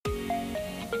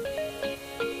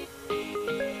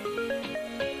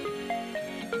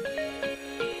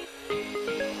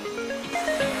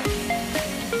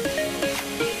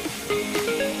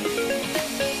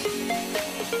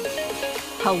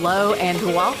Hello and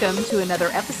welcome to another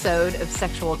episode of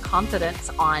Sexual Confidence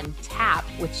on Tap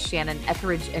with Shannon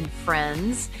Etheridge and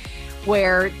friends,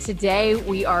 where today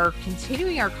we are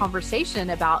continuing our conversation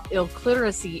about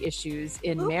illiteracy issues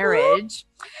in marriage.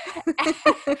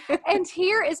 And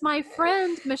here is my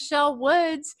friend, Michelle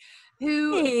Woods,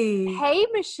 who, hey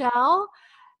Michelle,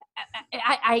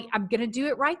 I'm going to do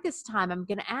it right this time. I'm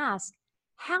going to ask,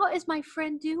 how is my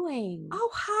friend doing? Oh,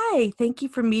 hi. Thank you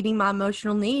for meeting my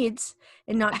emotional needs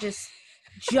and not just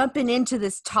jumping into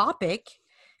this topic.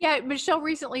 Yeah, Michelle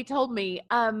recently told me,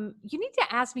 you need to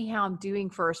ask me how I'm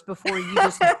doing first before you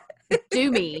just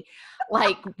do me.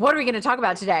 Like, what are we going to talk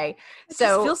about today? I just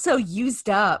feel so used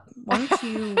up. Why don't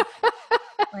you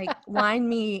wine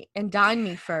me and dine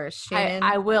me first, Shannon?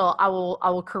 I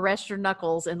will caress your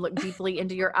knuckles and look deeply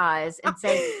into your eyes and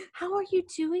say, how are you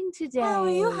doing today? How are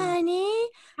you, honey?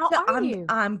 How are you?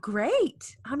 I'm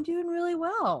great. I'm doing really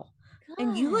well. Good.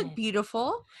 And you look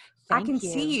beautiful. Thank I can you.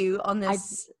 see you on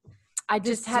this I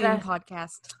just had Zoom a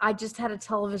podcast. I just had a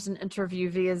television interview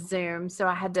via Zoom, so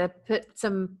I had to put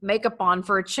some makeup on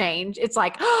for a change. It's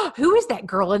like, oh, who is that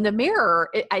girl in the mirror?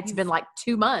 It's been like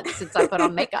 2 months since I put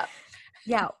on makeup.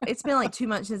 Yeah, it's been like 2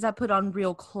 months since I put on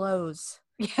real clothes.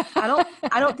 Yeah. I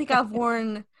don't think I've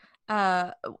worn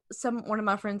one of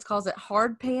my friends calls it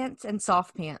hard pants and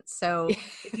soft pants. So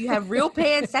if you have real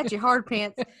pants, that's your hard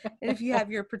pants. And if you have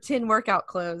your pretend workout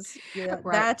clothes,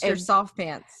 that's your soft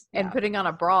pants. And putting on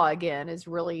a bra again is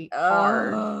really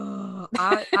hard.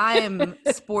 I am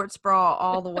sports bra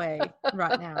all the way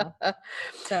right now.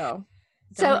 So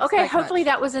okay, hopefully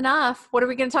that was enough. What are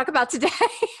we going to talk about today?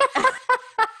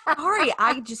 Sorry,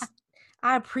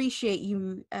 I appreciate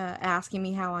you asking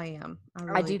me how I am.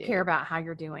 I do care about how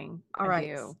you're doing. All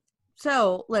right.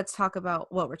 So let's talk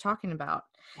about what we're talking about.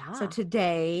 Yeah. So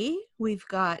today we've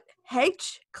got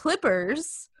hedge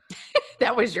clippers.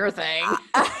 That was your thing.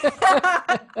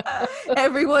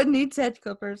 Everyone needs hedge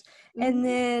clippers. Mm-hmm. And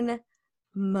then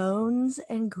moans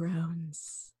and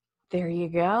groans. There you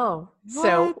go. What?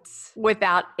 So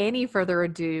without any further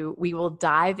ado, we will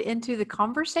dive into the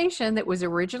conversation that was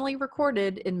originally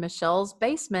recorded in Michelle's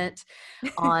basement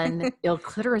on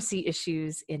illiteracy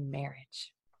issues in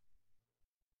marriage.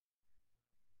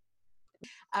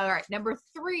 All right. Number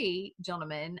 3,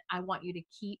 gentlemen, I want you to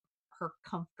keep her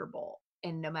comfortable.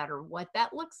 And no matter what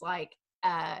that looks like,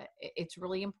 it's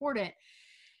really important.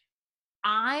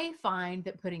 I find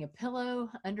that putting a pillow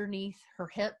underneath her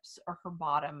hips or her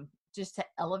bottom just to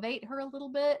elevate her a little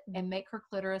bit and make her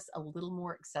clitoris a little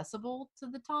more accessible to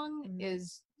the tongue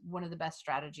is one of the best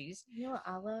strategies. You know what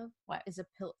I love? What is a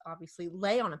pillow? Obviously,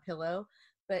 lay on a pillow,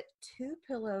 but 2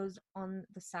 pillows on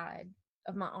the side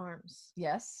of my arms.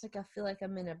 Yes. Like I feel like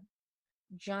I'm in a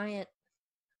giant.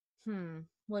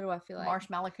 What do I feel like?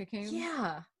 Marshmallow cocoon.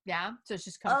 Yeah. Yeah. So it's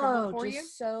just comfortable for you.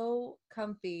 So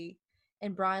comfy.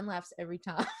 And Brian laughs every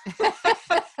time.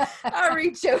 I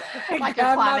reach over like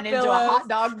you're climbing into a hot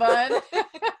dog bun.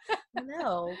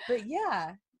 No, but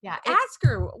yeah. Ask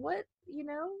her what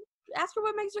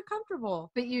makes her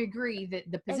comfortable. But you agree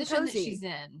that the position that she's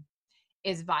in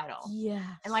is vital.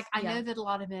 Yeah. And I know that a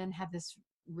lot of men have this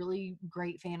really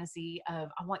great fantasy of,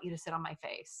 I want you to sit on my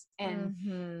face.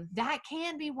 And that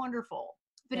can be wonderful,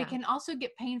 but it can also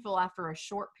get painful after a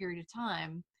short period of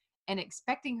time, and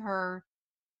expecting her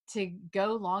to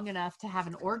go long enough to have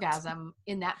an orgasm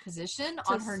in that position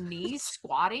on her knees,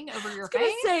 squatting over your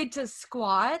face. Say to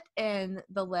squat and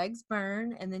the legs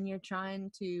burn, and then you're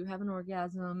trying to have an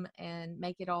orgasm and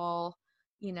make it all,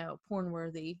 porn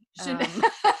worthy.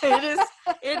 It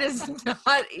is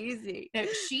not easy. No,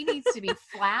 she needs to be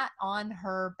flat on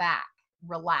her back,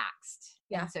 relaxed.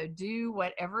 Yeah. And so do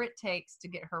whatever it takes to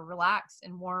get her relaxed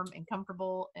and warm and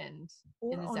comfortable and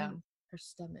in the zone. Her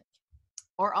stomach.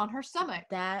 Or on her stomach.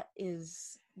 That's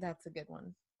a good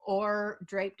one. Or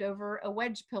draped over a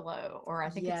wedge pillow. Or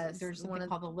I think there's something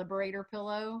called the Liberator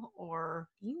pillow. Or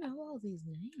you know all these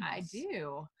names. I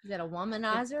do. Is that a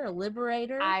womanizer, a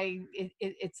liberator?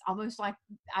 It's almost like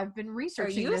I've been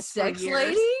researching this for years. Are you a sex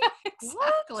lady?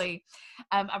 Exactly.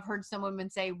 I've heard some women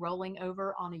say rolling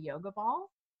over on a yoga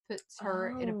ball puts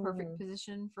her in a perfect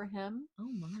position for him. Oh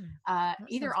my!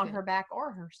 Either on her back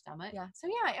or her stomach. Yeah. So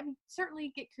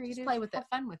certainly get creative. Just play with have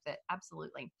fun with it.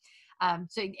 Absolutely. And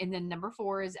then number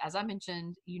 4 is, as I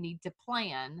mentioned, you need to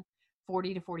plan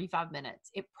 40 to 45 minutes.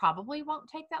 It probably won't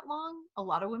take that long. A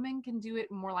lot of women can do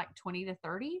it more like 20 to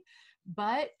 30.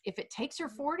 But if it takes her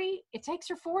 40, it takes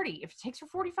her 40. If it takes her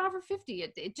 45 or 50,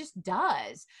 it just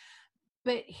does.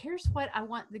 But here's what I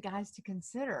want the guys to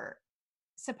consider.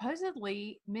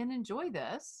 Supposedly men enjoy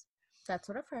this. That's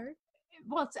what I've heard.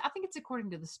 Well, I think it's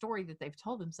according to the story that they've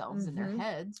told themselves in their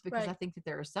heads, because I think that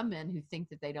there are some men who think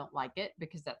that they don't like it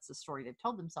because that's the story they've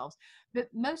told themselves. But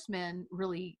most men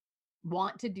really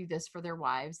want to do this for their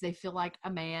wives. They feel like a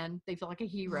man, they feel like a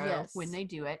hero when they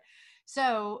do it.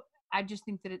 So I just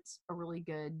think that it's a really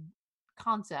good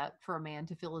concept for a man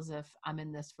to feel as if I'm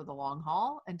in this for the long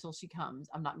haul until she comes.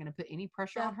 I'm not going to put any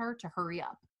pressure on her to hurry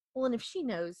up. Well, and if she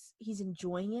knows he's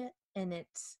enjoying it and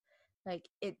it's like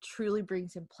it truly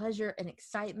brings him pleasure and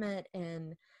excitement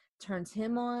and turns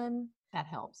him on, that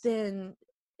helps. Then,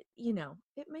 you know,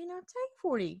 it may not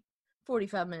take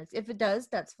 45 minutes. If it does,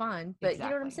 that's fine. But you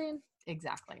know what I'm saying?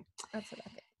 Exactly. That's what I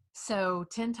think. So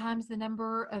 10 times the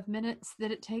number of minutes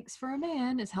that it takes for a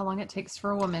man is how long it takes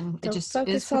for a woman. Don't it just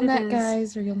focus is what on that, is.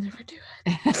 guys, or you'll never do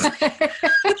it.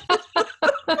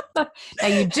 Now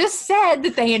you just said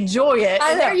that they enjoy it.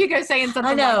 And there you go saying something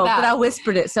like that. I know, but I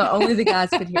whispered it so only the guys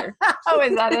could hear. Oh,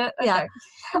 is that it? Yeah.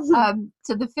 Okay.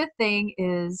 So the fifth thing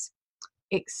is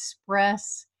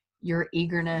express your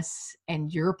eagerness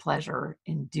and your pleasure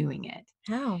in doing it.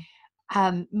 How?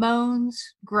 Moans,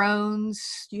 groans.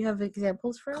 Do you have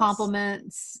examples for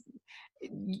compliments?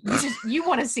 You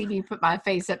want to see me put my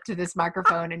face up to this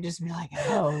microphone and just be like,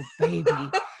 "Oh, baby,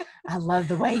 I love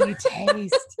the way you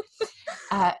taste."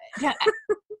 I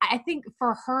think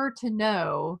for her to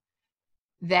know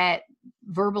that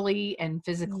verbally and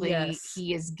physically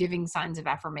he is giving signs of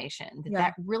affirmation,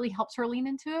 that really helps her lean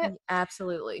into it.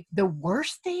 Absolutely. The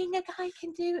worst thing a guy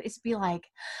can do is be like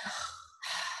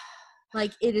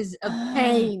it is a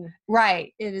pain.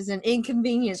 Right. It is an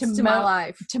inconvenience to my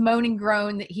life. To moan and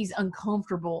groan that he's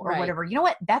uncomfortable or whatever. You know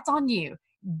what? That's on you.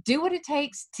 Do what it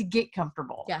takes to get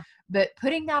comfortable. Yeah. But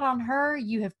putting that on her,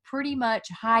 you have pretty much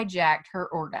hijacked her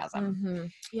orgasm. Mm-hmm.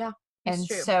 Yeah. And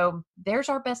so there's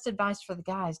our best advice for the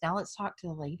guys. Now let's talk to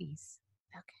the ladies.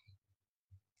 Okay.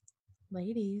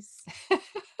 Ladies.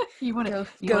 You want to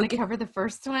cover the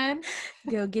first one?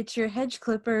 Go get your hedge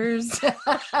clippers.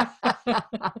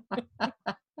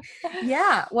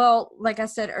 Yeah. Well, like I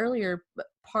said earlier,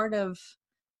 part of,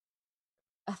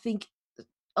 I think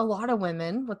a lot of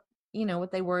women,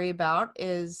 what they worry about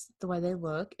is the way they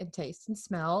look and taste and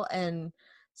smell. And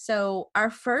so our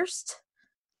first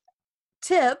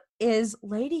tip is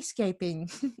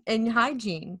ladyscaping and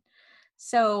hygiene.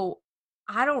 So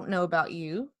I don't know about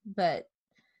you, but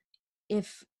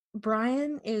if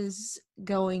Brian is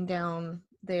going down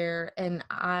there and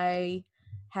I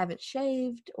haven't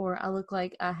shaved or I look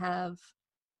like I have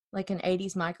like an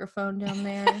 80s microphone down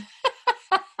there,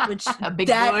 which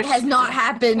that has not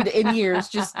happened in years,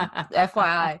 just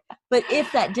FYI. But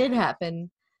if that did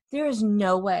happen, there is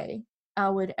no way I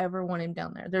would ever want him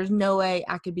down there. There's no way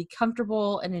I could be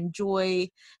comfortable and enjoy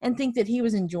and think that he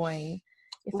was enjoying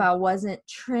if I wasn't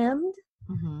trimmed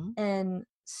and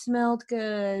smelled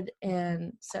good.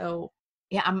 And so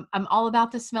yeah, I'm all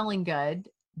about the smelling good,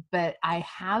 but I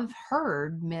have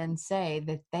heard men say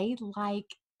that they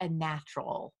like a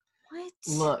natural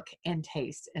look and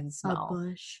taste and smell. A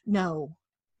bush? No.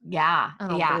 Yeah. I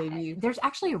don't believe you. There's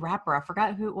actually a rapper. I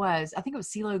forgot who it was. I think it was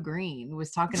CeeLo Green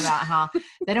was talking about how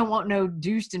they don't want no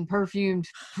douched and perfumed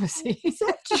pussy. Is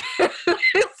that true?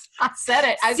 I said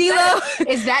it. CeeLo.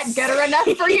 Is that gutter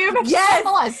enough for you? Yes.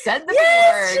 I said the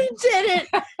yes, word. She did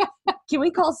it. Can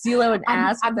we call CeeLo and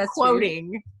ask? I'm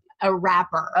quoting a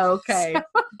rapper. Okay.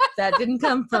 That didn't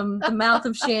come from the mouth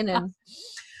of Shannon.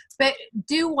 But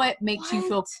do what makes you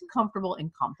feel comfortable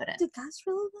and confident. Do guys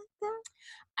really like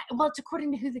that? Well, it's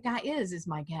according to who the guy is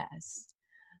my guess.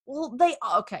 Well,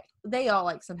 they all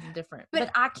like something different. But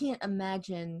I can't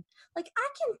imagine, I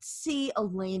can see a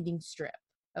landing strip,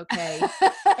 okay?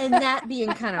 And that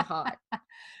being kind of hot.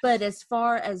 But as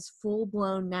far as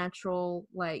full-blown natural,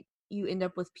 you end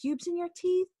up with pubes in your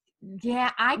teeth, yeah,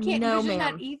 I can't envision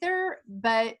that either.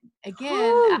 But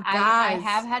again, I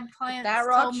have had clients that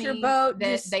rocks tell me your boat,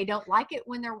 that they don't like it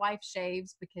when their wife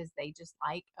shaves because they just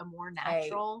like a more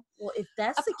natural. Well, if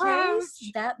that's the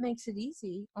case, that makes it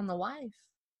easy on the wife.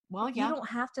 Well, yeah. You don't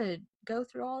have to go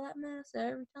through all that mess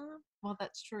every time. Well,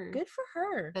 that's true. Good for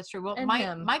her. That's true. Well,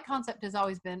 my concept has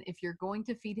always been if you're going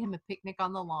to feed him a picnic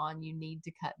on the lawn, you need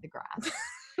to cut the grass.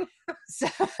 So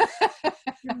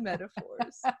your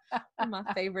metaphors are my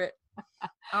favorite.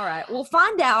 All right. We'll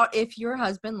find out if your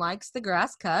husband likes the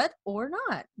grass cut or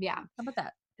not. Yeah. How about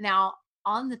that? Now,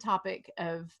 on the topic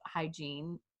of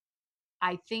hygiene,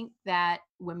 I think that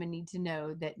women need to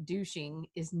know that douching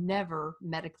is never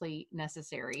medically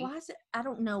necessary. Why is it? I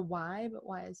don't know why, but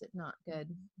why is it not good?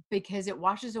 Because it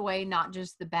washes away not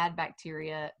just the bad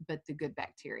bacteria, but the good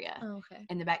bacteria. Oh, okay.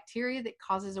 And the bacteria that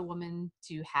causes a woman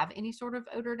to have any sort of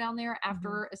odor down there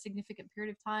after a significant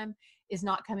period of time is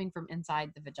not coming from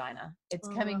inside the vagina. It's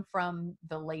coming from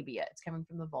the labia. It's coming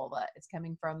from the vulva. It's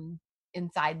coming from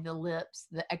inside the lips,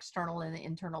 the external and the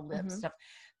internal lip stuff.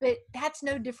 But that's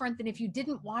no different than if you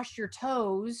didn't wash your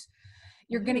toes,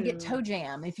 you're going to get toe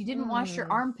jam. If you didn't wash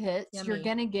your armpits, you're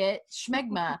going to get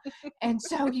schmegma. And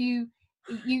so you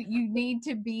need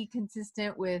to be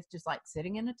consistent with just like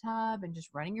sitting in a tub and just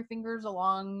running your fingers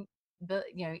along the,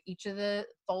 each of the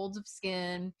folds of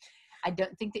skin. I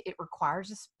don't think that it requires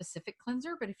a specific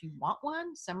cleanser, but if you want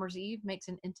one, Summer's Eve makes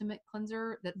an intimate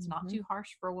cleanser that's not too harsh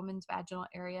for a woman's vaginal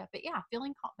area. But yeah,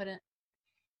 feeling confident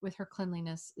with her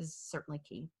cleanliness is certainly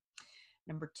key.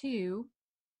 Number 2,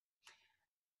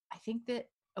 I think that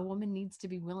a woman needs to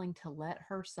be willing to let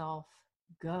herself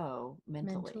go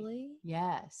mentally.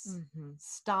 Yes.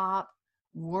 Stop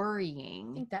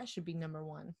worrying. I think that should be number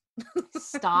 1.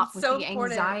 Stop with the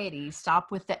anxiety. Stop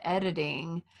with the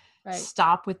editing. Right.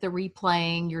 Stop with the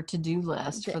replaying your to-do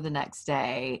list for the next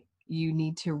day. You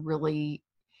need to really,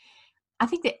 I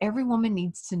think that every woman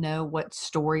needs to know what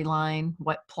storyline,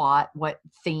 what plot, what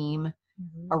theme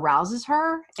arouses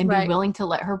her, and be willing to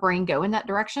let her brain go in that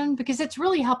direction, because it's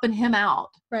really helping him out.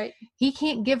 Right. He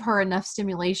can't give her enough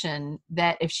stimulation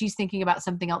that if she's thinking about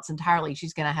something else entirely,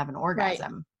 she's going to have an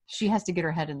orgasm. Right. She has to get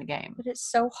her head in the game. But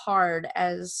it's so hard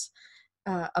as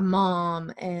a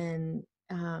mom and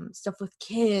stuff with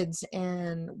kids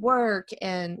and work,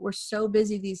 and we're so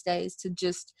busy these days to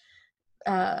just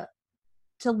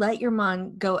to let your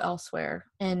mind go elsewhere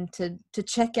and to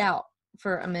check out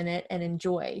for a minute and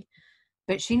enjoy.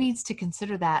 But she needs to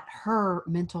consider that her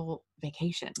mental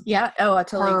vacation. Yeah. Oh, I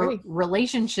totally agree. Her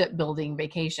relationship building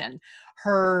vacation,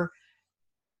 her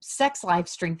sex life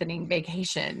strengthening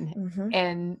vacation.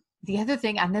 And the other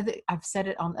thing, I know that I've said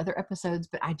it on other episodes,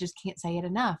 but I just can't say it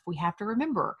enough. We have to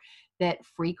remember that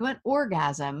frequent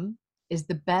orgasm is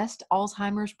the best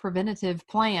Alzheimer's preventative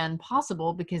plan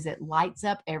possible, because it lights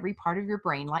up every part of your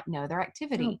brain like no other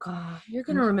activity. Oh God, you're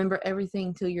going to remember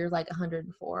everything till you're like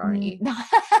 104, aren't you?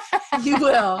 You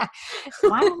will.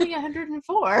 Why only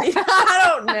 104? I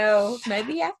don't know.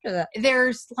 Maybe after that.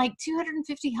 There's like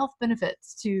 250 health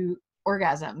benefits to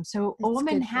orgasm. So a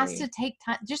woman has to take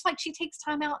time, just like she takes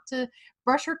time out to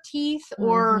brush her teeth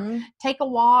or take a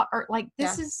walk, or like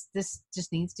this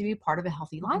just needs to be part of a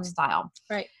healthy lifestyle.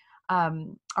 Right.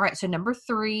 All right. So number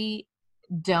 3,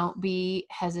 don't be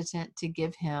hesitant to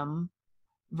give him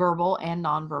verbal and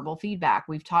nonverbal feedback.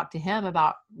 We've talked to him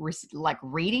about like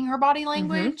reading her body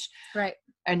language, right,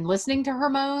 and listening to her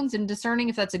moans and discerning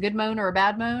if that's a good moan or a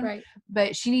bad moan. Right.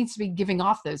 But she needs to be giving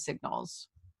off those signals.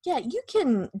 Yeah, you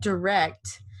can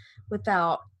direct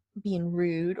without being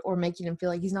rude or making him feel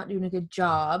like he's not doing a good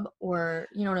job, or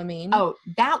you know what I mean? Oh,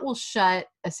 that will shut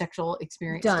a sexual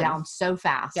experience down so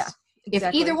fast. Yeah,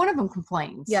 exactly. If either one of them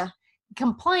complains. Yeah.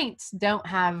 Complaints don't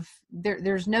have,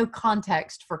 there's no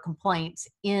context for complaints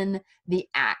in the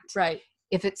act. Right.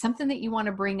 If it's something that you want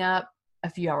to bring up a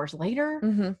few hours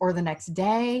later or the next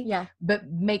day,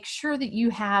 but make sure that you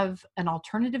have an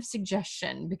alternative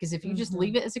suggestion, because if you just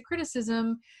leave it as a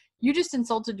criticism, you just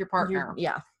insulted your partner.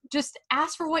 Just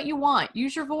ask for what you want.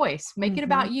 Use your voice. Make it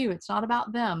about you. It's not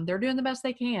about them. They're doing the best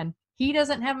they can. He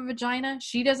doesn't have a vagina.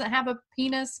 She doesn't have a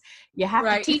penis. You have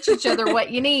to teach each other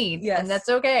what you need. And that's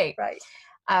okay. Right.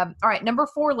 All right. Number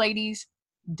 4, ladies,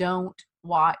 don't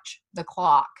watch the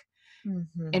clock.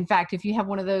 In fact, if you have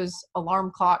one of those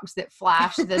alarm clocks that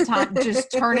flash the time,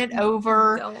 just turn it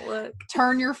over. Don't look.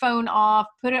 Turn your phone off.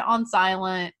 Put it on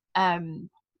silent. Because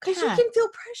you can feel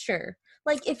pressure.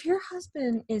 Like if your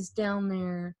husband is down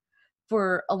there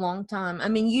for a long time, I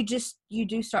mean, you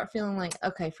do start feeling like,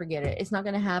 okay, forget it. It's not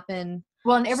going to happen.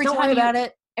 Well, and every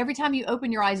time you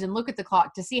open your eyes and look at the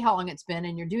clock to see how long it's been,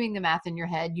 and you're doing the math in your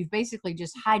head, you've basically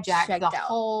just hijacked the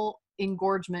whole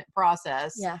engorgement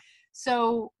process. Yeah.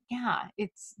 So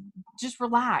it's just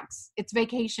relax. It's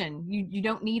vacation. You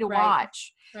don't need a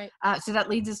watch. Right. So that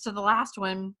leads us to the last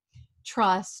one.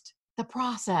 Trust the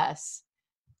process.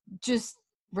 Just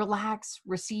relax,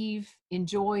 receive,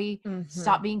 enjoy,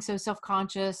 stop being so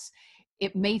self-conscious.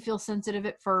 It may feel sensitive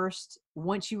at first.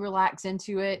 Once you relax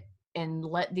into it and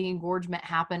let the engorgement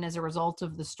happen as a result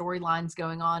of the storylines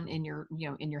going on in your,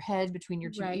 in your head between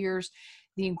your two ears,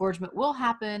 the engorgement will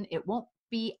happen. It won't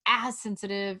be as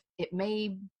sensitive. It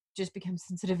may just become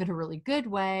sensitive in a really good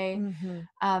way.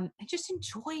 And just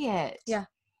enjoy it. Yeah.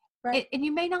 Right. And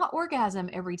you may not orgasm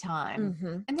every time.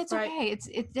 Mm-hmm. And that's Right. okay.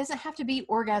 It doesn't have to be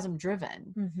orgasm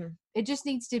driven. Mm-hmm. It just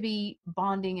needs to be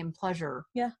bonding and pleasure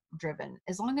Yeah. driven.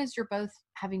 As long as you're both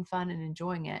having fun and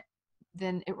enjoying it,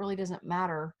 then it really doesn't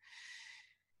matter.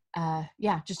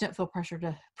 Just don't feel pressure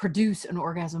to produce an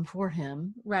orgasm for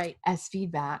him Right. as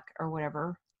feedback or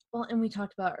whatever. Well, and we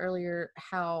talked about earlier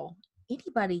how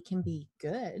anybody can be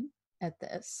good at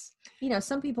this. You know,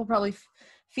 some people probably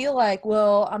feel like,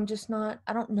 well, I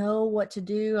don't know what to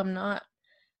do. I'm not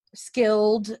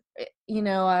skilled. You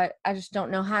know, I just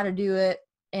don't know how to do it.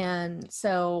 And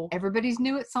so Everybody's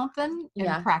new at something, and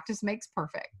Yeah. practice makes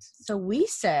perfect. So we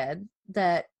said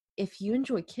that if you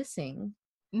enjoy kissing,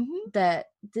 Mm-hmm. that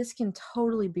this can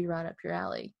totally be right up your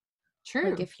alley.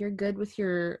 True. Like if you're good with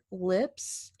your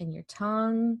lips and your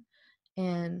tongue,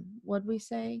 and what'd we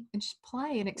say? And just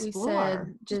play and We explore.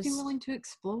 said Just be just willing to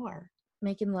explore.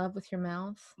 making love with your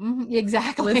mouth. Mm-hmm.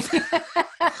 Exactly.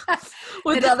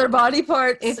 With other body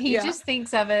parts. If he just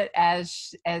thinks of it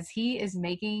as he is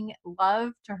making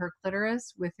love to her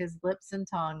clitoris with his lips and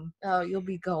tongue. Oh, you'll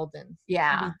be golden.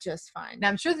 Yeah. You'll be just fine. Now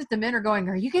I'm sure that the men are going,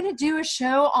 are you going to do a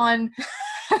show on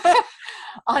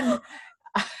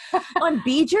on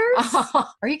Beegers?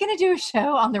 Are you going to do a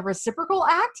show on the reciprocal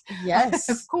act? Yes.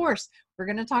 Of course. We're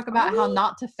going to talk about how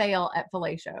not to fail at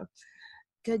fellatio.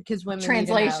 Good, because women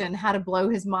Translation: how to blow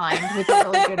his mind with a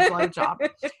really good blowjob.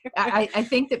 I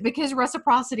think that because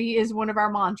reciprocity is one of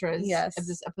our mantras of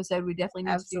this episode, we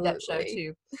definitely need to do that show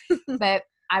too. But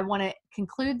I want to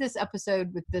conclude this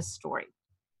episode with this story.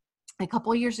 A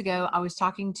couple of years ago, I was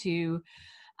talking to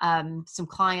some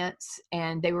clients,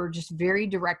 and they were just very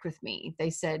direct with me. They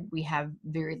said, we have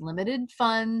very limited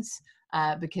funds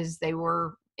because they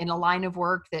were in a line of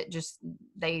work that just,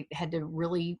 they had to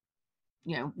really,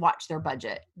 watch their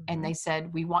budget. Mm-hmm. And they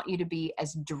said, we want you to be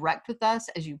as direct with us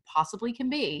as you possibly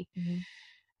can be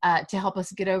to help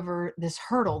us get over this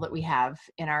hurdle that we have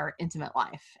in our intimate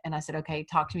life. And I said, okay,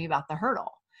 talk to me about the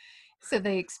hurdle. So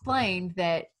they explained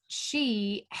that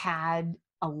she had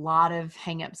a lot of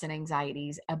hangups and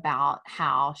anxieties about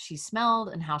how she smelled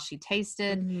and how she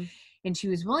tasted. Mm-hmm. And she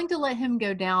was willing to let him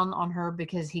go down on her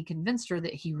because he convinced her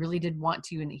that he really did want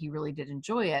to and that he really did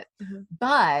enjoy it. Mm-hmm.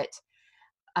 But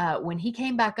when he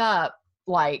came back up,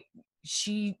 like,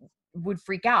 she would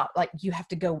freak out. Like, you have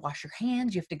to go wash your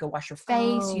hands. You have to go wash your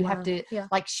face. You have to,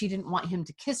 like, she didn't want him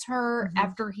to kiss her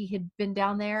after he had been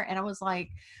down there. And I was like,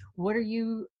 what are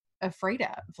you afraid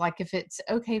of? Like, if it's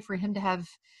okay for him to have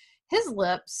his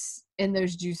lips in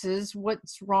those juices,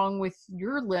 what's wrong with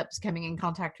your lips coming in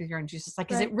contact with your own juices? Like,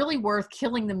 is it really worth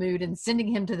killing the mood and sending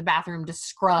him to the bathroom to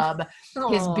scrub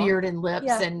his beard and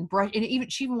lips and brush? And even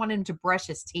she wanted him to brush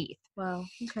his teeth. Wow.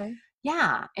 Okay.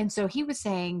 Yeah. And so he was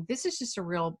saying, this is just a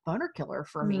real boner killer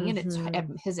for me. And it's at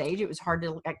his age, it was hard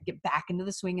to get back into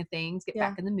the swing of things, get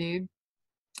back in the mood.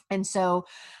 And so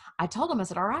I told him, I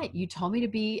said, all right, you told me to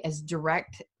be as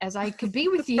direct as I could be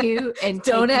with you. And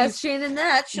don't ask Shannon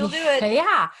that. She'll do it.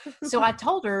 Yeah. So I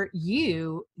told her,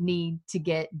 you need to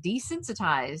get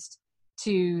desensitized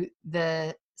to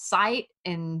the sight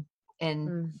and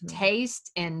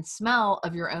taste and smell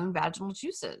of your own vaginal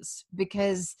juices,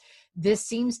 because this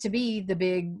seems to be the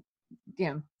big,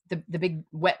 the big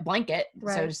wet blanket,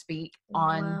 so to speak,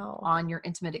 on your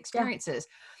intimate experiences.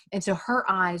 And so her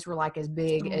eyes were like as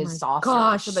big as saucers.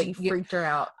 Gosh, I bet you freaked her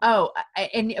out. Oh,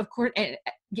 and of course, and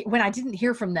when I didn't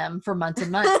hear from them for months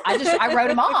and months, I wrote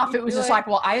them off. It was just like,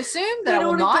 well, I assume that I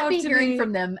will not be hearing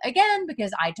from them again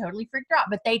because I totally freaked her out.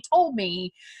 But they told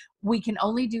me, we can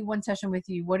only do one session with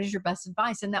you. What is your best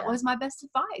advice? And that was my best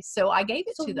advice. So I gave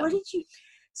it to them. What did you?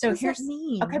 So what does that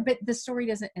mean? Okay, but the story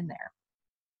doesn't end there.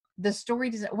 The story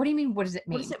doesn't. What do you mean? What does it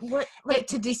mean?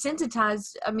 To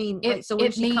desensitize? I mean, so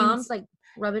when she comes, like,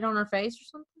 rub it on her face or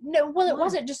something? No, well, it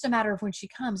wasn't just a matter of when she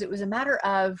comes. It was a matter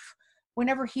of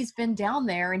whenever he's been down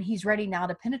there and he's ready now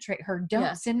to penetrate her,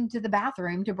 don't send him to the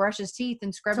bathroom to brush his teeth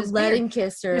and scrub his beard. Let him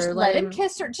kiss her. Just let him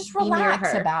kiss her. Just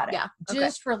relax about it. Yeah. Okay.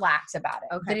 Just relax about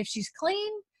it. Okay. But if she's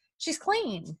clean, she's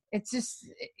clean. It's just,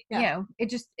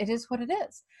 it is what it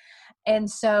is. And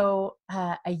so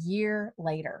a year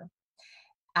later,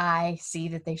 I see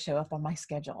that they show up on my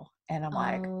schedule, and I'm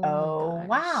like, oh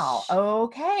wow.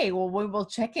 Okay. Well, we will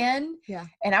check in. Yeah.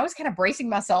 And I was kind of bracing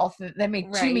myself that they may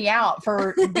chew me out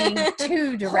for being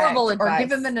too direct or give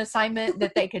them an assignment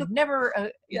that they could never,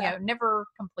 never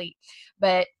complete.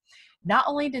 But not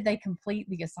only did they complete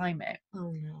the assignment,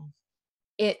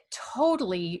 it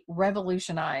totally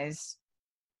revolutionized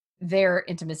their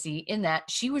intimacy in that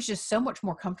she was just so much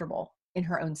more comfortable in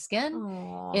her own skin,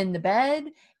 Aw. in the bed,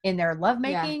 in their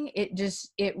lovemaking.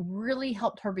 It really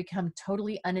helped her become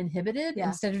totally uninhibited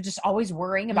instead of just always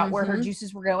worrying about where her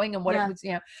juices were going and what it was,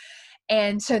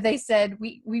 And so they said,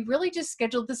 we really just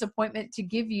scheduled this appointment to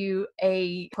give you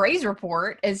a praise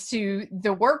report as to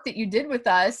the work that you did with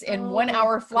us in 1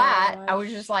 hour flat. I was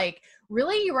just like,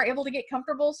 really? You were able to get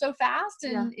comfortable so fast?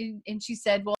 And she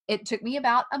said, well, it took me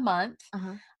about a month.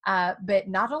 But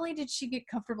not only did she get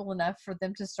comfortable enough for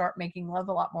them to start making love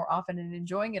a lot more often and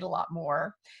enjoying it a lot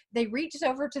more, they reached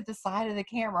over to the side of the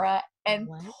camera and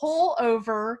pull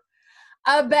over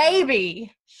a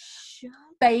baby.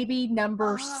 Baby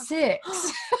number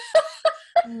 6.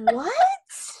 What?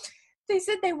 They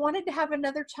said they wanted to have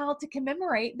another child to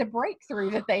commemorate the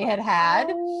breakthrough that they had had.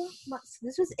 So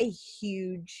this was a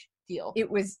huge deal. It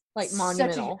was like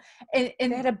monumental. And they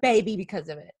had a baby because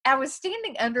of it. I was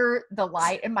standing under the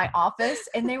light in my office,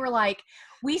 and they were like,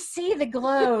 we see the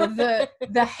glow,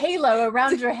 the halo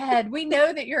around your head. We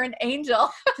know that you're an angel.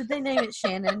 Did they name it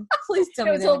Shannon? Please tell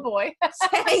me. It was a little boy.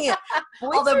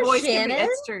 Although boys Shannon? Can be,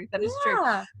 that's true. That is true.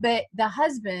 But the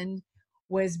husband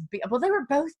was, they were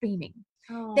both beaming.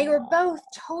 They were both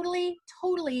totally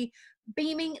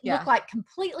beaming, looked like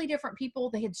completely different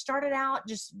people. They had started out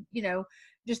just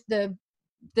the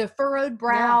furrowed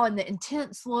brow and the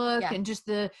intense look and just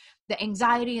the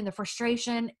anxiety and the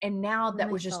frustration. And now that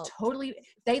was just totally,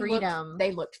 they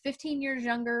looked 15 years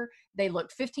younger. They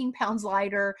looked 15 pounds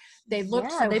lighter. They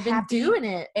looked so they've happy been doing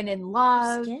it and in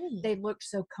love. Skinny. They looked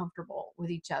so comfortable with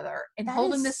each other and that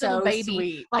holding this little baby.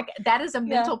 Sweet. Like that is a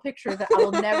mental picture that I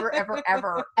will never, ever,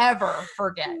 ever, ever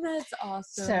forget. That's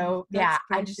awesome. So That's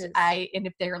and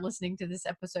if they're listening to this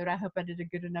episode, I hope I did a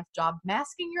good enough job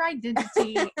masking your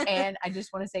identity. And I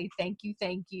just want to say thank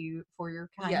you for your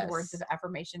kind words of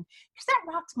affirmation, because that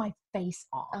rocks my face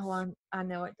off. Oh, I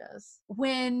know it does.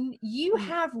 When you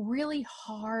have really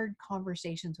hard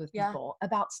conversations with people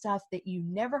about stuff that you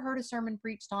never heard a sermon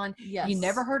preached on, you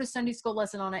never heard a Sunday school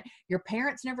lesson on it, your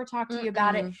parents never talked to you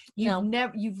about it,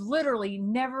 you've literally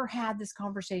never had this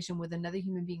conversation with another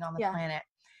human being on the planet,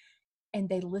 and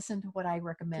they listen to what I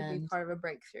recommend to be part of a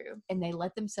breakthrough, and they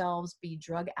let themselves be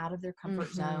drug out of their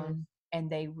comfort zone, and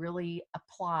they really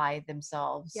apply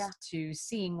themselves to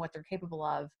seeing what they're capable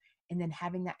of. And then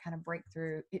having that kind of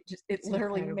breakthrough, it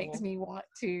literally makes me want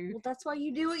to. Well, that's why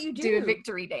you do what you do. Do a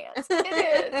victory dance.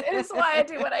 It is why I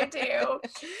do what I do.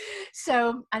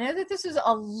 So I know that this is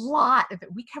a lot of it.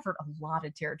 We covered a lot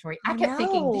of territory. I kept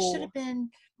thinking this should have been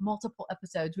multiple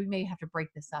episodes. We may have to break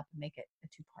this up and make it a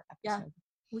 2-part episode.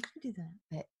 Yeah, we can do that.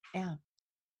 But yeah.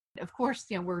 Of course,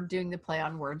 we're doing the play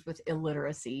on words with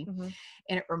illiteracy.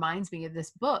 And it reminds me of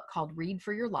this book called Read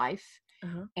for Your Life.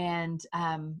 And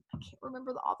I can't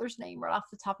remember the author's name right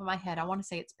off the top of my head. I want to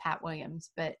say it's Pat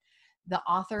Williams, but the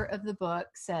author of the book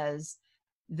says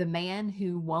the man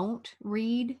who won't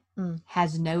read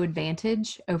has no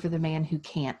advantage over the man who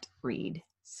can't read.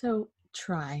 So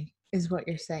try is what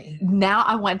you're saying. Now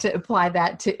I want to apply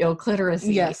that to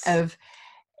illiteracy of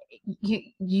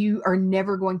you are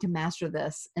never going to master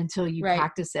this until you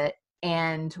practice it.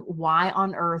 And why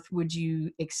on earth would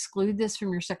you exclude this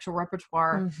from your sexual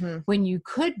repertoire when you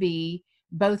could be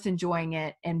both enjoying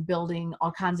it and building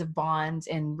all kinds of bonds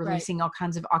and releasing all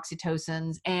kinds of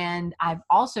oxytocins? And I've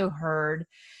also heard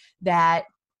that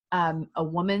a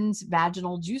woman's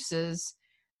vaginal juices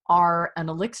are an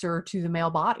elixir to the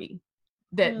male body,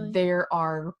 that there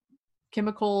are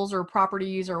chemicals or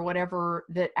properties or whatever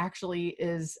that actually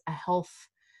is a health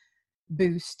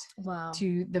boost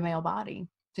to the male body.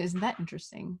 Isn't that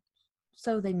interesting?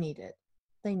 So they need it.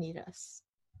 They need us.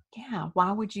 Yeah.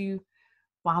 Why would you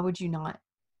not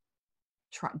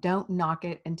try? Don't knock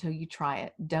it until you try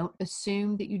it. Don't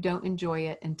assume that you don't enjoy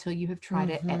it until you have tried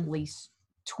it at least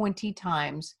 20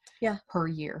 times per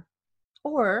year.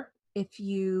 Or if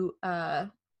you,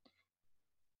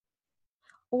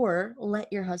 or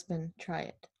let your husband try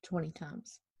it 20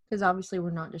 times. Because obviously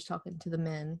we're not just talking to the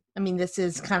men. I mean, this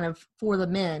is kind of for the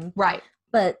men. Right.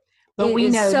 But we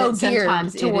know so that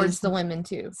sometimes towards the women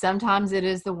too. Sometimes it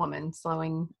is the woman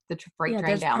slowing the freight train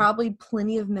down. There's probably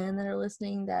plenty of men that are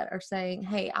listening that are saying,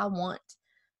 "Hey, I want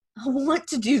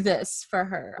to do this for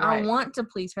her. Right. I want to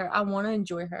please her. I want to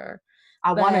enjoy her.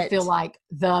 I want to feel like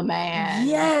the man.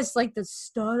 Yes, like the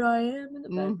stud I am in the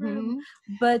bedroom.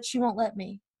 But she won't let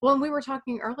me." Well, and we were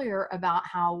talking earlier about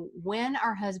how when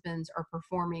our husbands are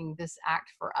performing this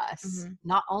act for us,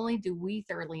 not only do we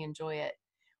thoroughly enjoy it,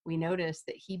 we notice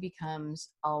that he becomes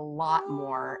a lot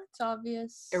more it's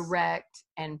obvious, erect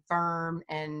and firm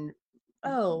and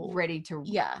ready to.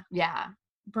 Yeah.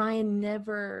 Brian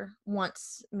never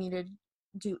wants me to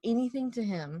do anything to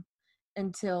him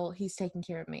until he's taking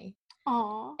care of me.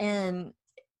 Aw. And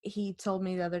he told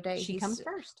me the other day, She comes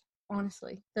first.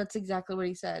 honestly, that's exactly what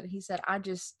he said. He said, I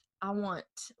want,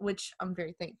 which I'm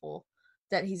very thankful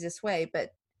that he's this way,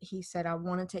 but he said, I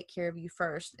want to take care of you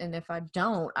first. And if I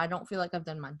don't feel like I've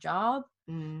done my job.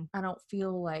 Mm. I don't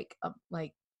feel like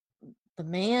the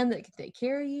man that can take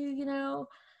care of you,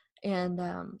 and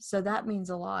so that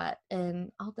means a lot,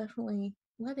 and I'll definitely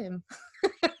let him.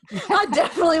 I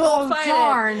definitely won't fight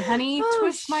darn, it. honey,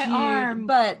 twist my arm.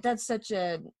 But that's such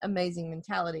an amazing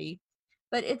mentality.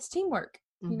 But it's teamwork,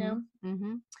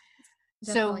 Mm-hmm. Definitely.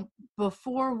 So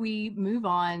before we move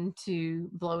on to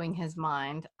blowing his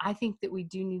mind, I think that we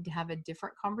do need to have a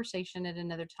different conversation at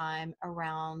another time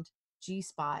around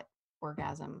G-spot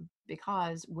orgasm,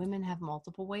 because women have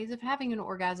multiple ways of having an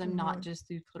orgasm, not just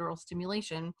through clitoral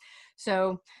stimulation.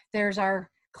 So there's our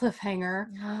cliffhanger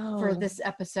for this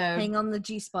episode. Hang on the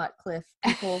G-spot, Cliff,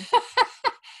 people.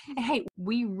 Hey,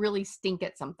 we really stink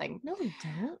at something. No, we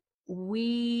don't.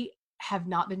 We have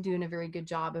not been doing a very good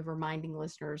job of reminding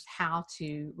listeners how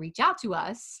to reach out to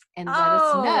us and let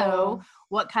us know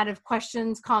what kind of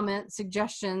questions, comments,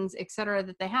 suggestions, etc.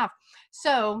 that they have.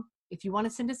 So if you want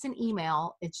to send us an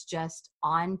email, it's just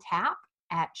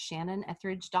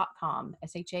ontap@shannonethridge.com.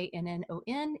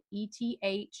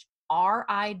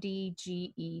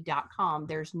 ShannonEthridge.com.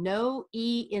 There's no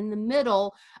E in the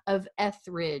middle of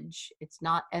Etheridge. It's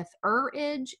not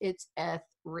Etheridge, it's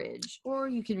Etheridge. Or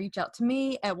you can reach out to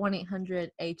me at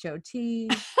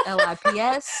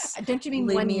 1-800-HOT-LIPS. Don't you mean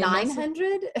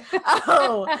 1-900?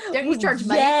 Oh, don't you charge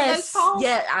money for those calls?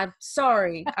 Yeah, I'm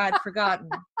sorry. I'd forgotten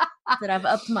that I've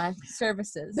upped my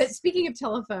services. But speaking of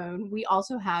telephone, we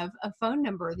also have a phone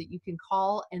number that you can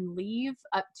call and leave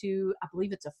up to, I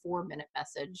believe it's a 4-minute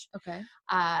message. Okay.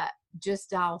 Just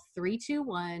dial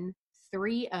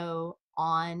 321-30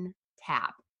 on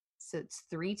tap. So it's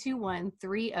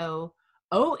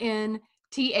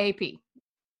 321-30-ONTAP.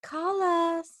 Call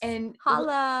us and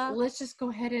holla. Let's just go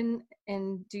ahead and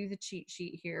do the cheat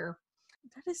sheet here.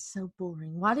 That is so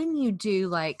boring. Why didn't you do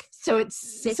like so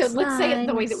it's 6, so let's say it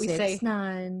the way that we 6, say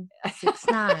 9, 6,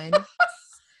 9,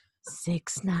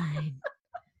 6, 9.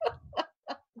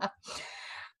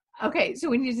 Okay, so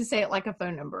we need to say it like a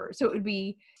phone number. So it would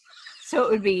be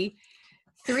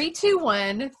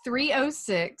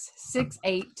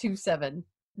 321-306-6827.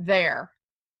 There.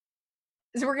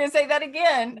 So we're going to say that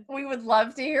again. We would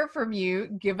love to hear from you.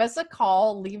 Give us a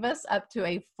call. Leave us up to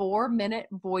a 4-minute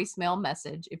voicemail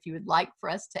message. If you would like for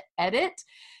us to edit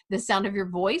the sound of your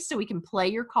voice so we can play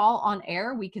your call on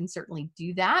air, we can certainly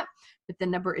do that. But the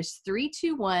number is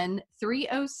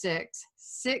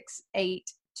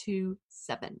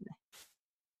 321-306-6827.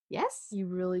 Yes? You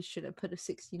really should have put a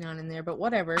 69 in there, but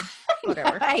whatever.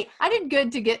 Whatever. Hey, I did good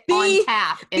to get on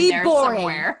tap in there boring.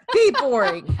 Somewhere. Be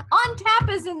boring. On tap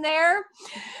is in there.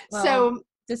 Well, so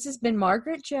this has been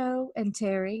Margaret, Joe, and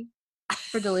Terry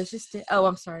for Delicious. Oh,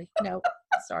 I'm sorry. No,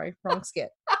 sorry. Wrong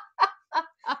skit.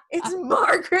 It's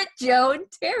Margaret, Joe, and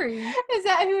Terry. Is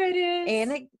that who it is?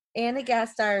 Anna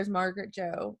Gasteyer is Margaret,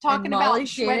 Joe. Talking and Molly about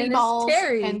sweaty Shannon balls is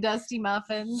Terry. and dusty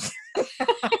muffins.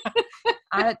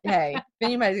 Hey, if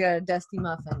anybody's got a dusty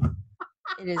muffin,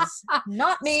 it is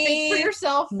not me. Speak for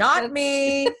yourself. Not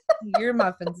me. Your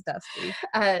muffin's dusty.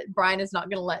 Brian is not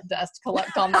going to let dust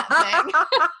collect on that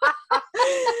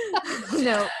thing.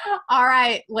 No. All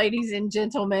right, ladies and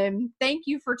gentlemen, thank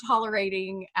you for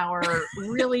tolerating our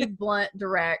really blunt,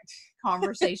 direct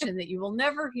conversation that you will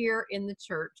never hear in the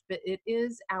church, but it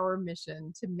is our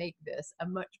mission to make this a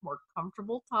much more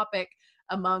comfortable topic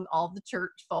among all the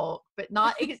church folk, but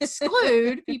not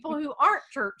exclude people who aren't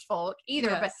church folk either.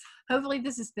 Yes. But hopefully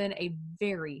this has been a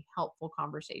very helpful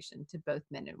conversation to both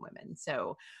men and women.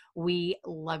 So we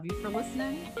love you for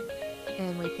listening.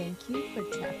 And we thank you for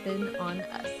tapping on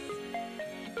us.